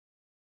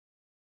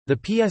The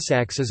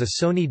PSX is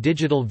a Sony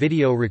digital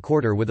video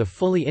recorder with a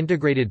fully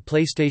integrated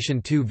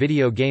PlayStation 2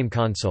 video game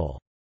console.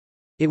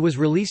 It was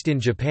released in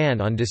Japan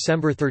on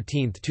December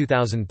 13,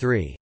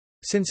 2003.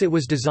 Since it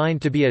was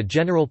designed to be a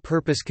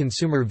general-purpose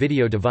consumer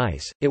video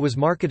device, it was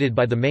marketed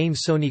by the main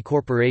Sony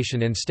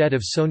Corporation instead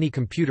of Sony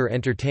Computer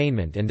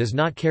Entertainment and does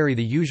not carry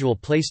the usual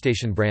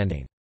PlayStation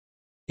branding.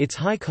 Its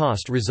high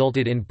cost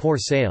resulted in poor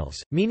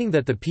sales, meaning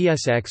that the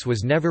PSX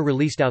was never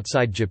released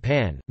outside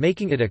Japan,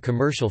 making it a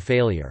commercial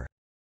failure.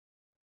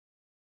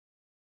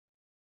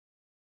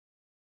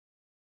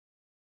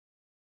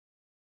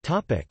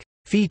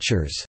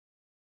 Features.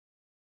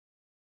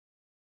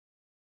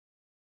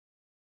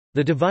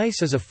 The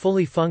device is a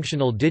fully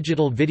functional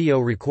digital video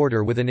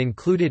recorder with an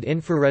included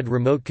infrared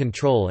remote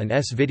control and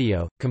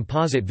S-video,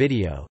 composite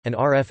video, and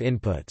RF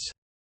inputs.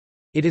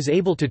 It is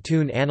able to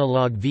tune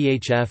analog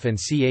VHF and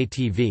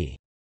CATV.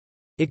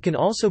 It can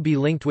also be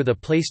linked with a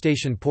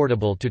PlayStation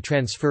Portable to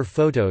transfer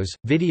photos,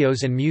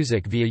 videos and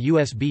music via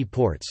USB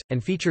ports,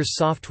 and features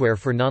software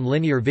for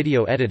nonlinear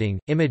video editing,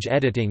 image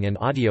editing and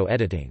audio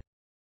editing.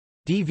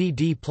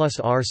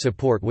 DVD+R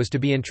support was to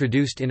be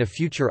introduced in a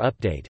future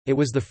update. It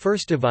was the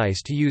first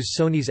device to use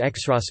Sony's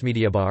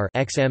XROSmediabar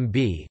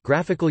 (XMB)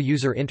 graphical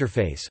user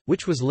interface,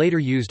 which was later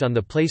used on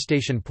the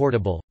PlayStation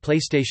Portable,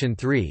 PlayStation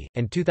 3,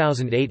 and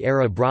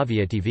 2008-era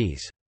Bravia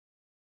TVs.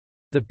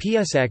 The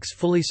PSX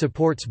fully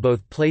supports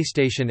both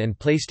PlayStation and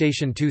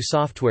PlayStation 2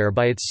 software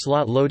by its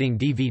slot-loading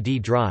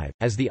DVD drive,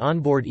 as the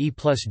onboard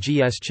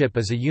E+GS chip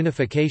is a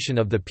unification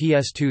of the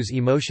PS2's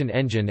Emotion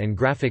Engine and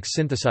graphics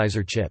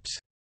synthesizer chips.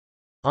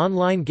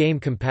 Online game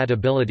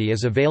compatibility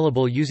is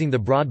available using the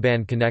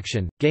broadband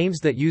connection. Games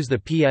that use the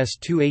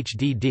PS2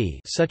 HDD,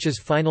 such as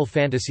Final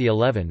Fantasy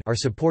XI, are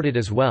supported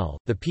as well.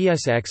 The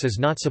PSX is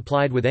not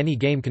supplied with any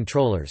game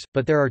controllers,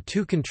 but there are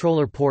two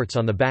controller ports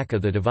on the back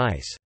of the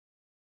device.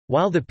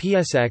 While the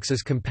PSX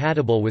is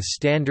compatible with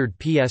standard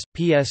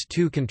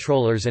PS2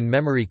 controllers and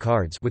memory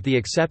cards with the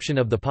exception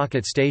of the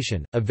Pocket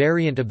Station, a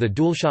variant of the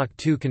DualShock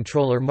 2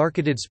 controller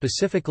marketed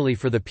specifically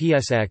for the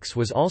PSX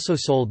was also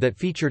sold that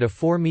featured a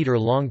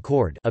 4-meter-long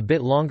cord, a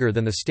bit longer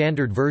than the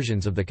standard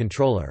versions of the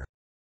controller.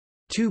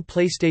 Two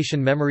PlayStation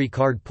memory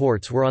card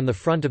ports were on the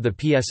front of the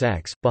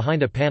PSX,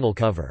 behind a panel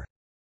cover.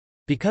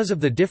 Because of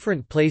the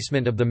different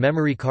placement of the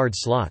memory card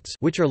slots,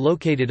 which are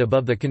located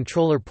above the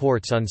controller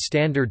ports on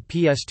standard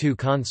PS2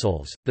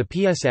 consoles, the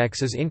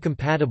PSX is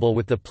incompatible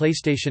with the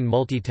PlayStation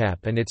Multitap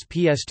and its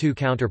PS2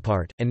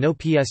 counterpart, and no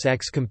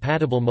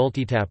PSX-compatible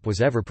multitap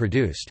was ever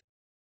produced.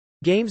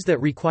 Games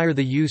that require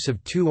the use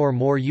of two or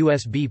more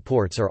USB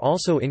ports are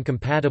also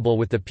incompatible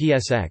with the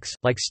PSX.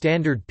 Like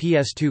standard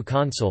PS2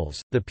 consoles,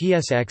 the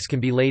PSX can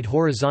be laid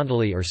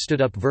horizontally or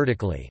stood up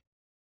vertically.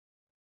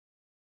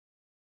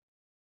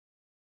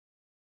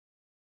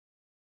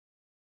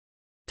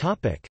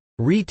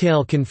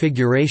 Retail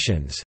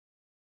configurations.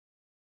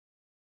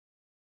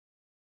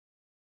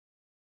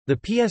 The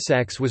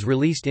PSX was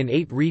released in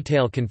 8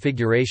 retail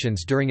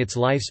configurations during its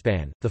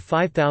lifespan. The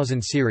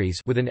 5000 series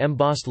with an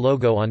embossed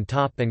logo on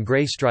top and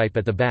gray stripe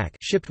at the back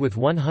shipped with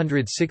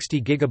 160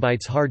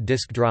 GB hard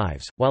disk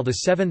drives, while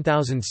the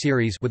 7000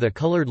 series with a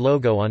colored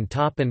logo on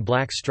top and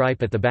black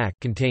stripe at the back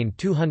contained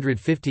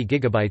 250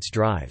 GB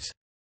drives.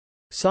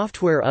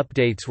 Software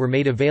updates were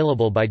made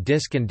available by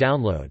disk and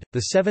download.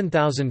 The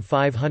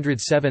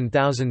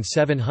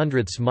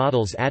 7500-7700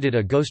 models added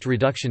a ghost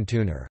reduction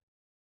tuner.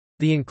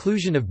 The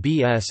inclusion of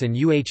BS and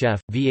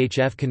UHF,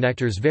 VHF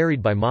connectors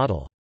varied by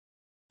model.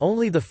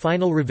 Only the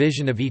final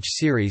revision of each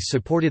series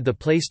supported the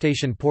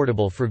PlayStation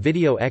Portable for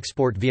video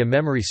export via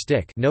memory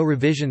stick. No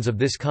revisions of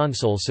this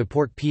console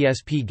support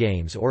PSP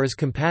games or is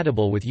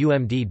compatible with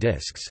UMD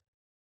discs.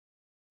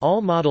 All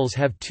models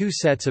have 2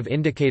 sets of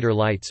indicator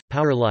lights,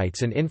 power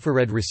lights and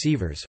infrared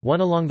receivers,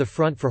 one along the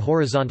front for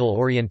horizontal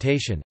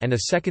orientation, and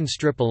a second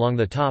strip along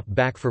the top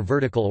back for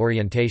vertical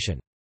orientation.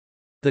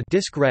 The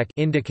disc rec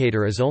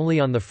indicator is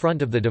only on the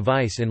front of the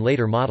device in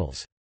later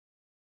models.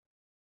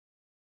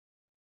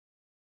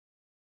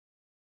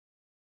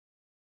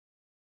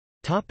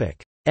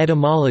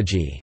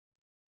 Etymology.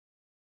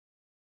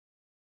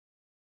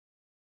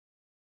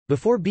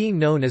 Before being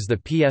known as the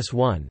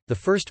PS1, the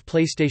first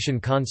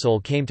PlayStation console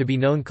came to be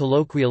known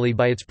colloquially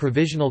by its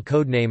provisional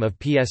codename of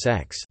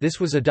PSX. This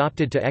was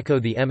adopted to echo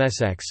the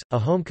MSX, a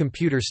home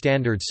computer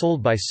standard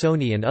sold by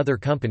Sony and other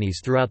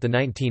companies throughout the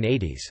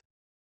 1980s.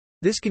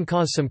 This can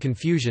cause some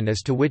confusion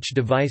as to which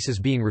device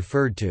is being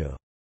referred to.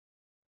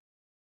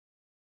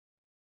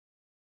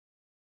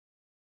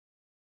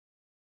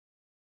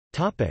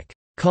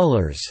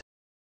 Colors.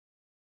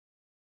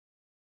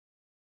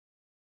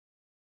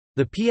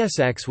 The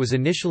PSX was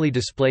initially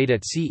displayed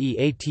at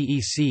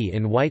CEATEC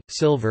in white,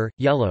 silver,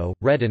 yellow,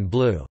 red and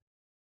blue.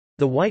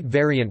 The white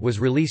variant was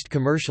released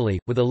commercially,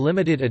 with a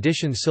limited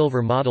edition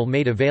silver model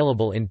made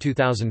available in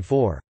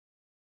 2004.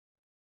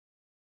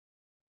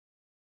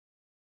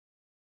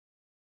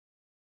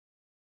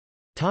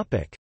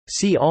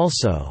 See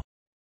also: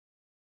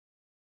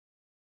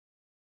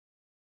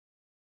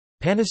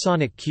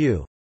 Panasonic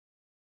Q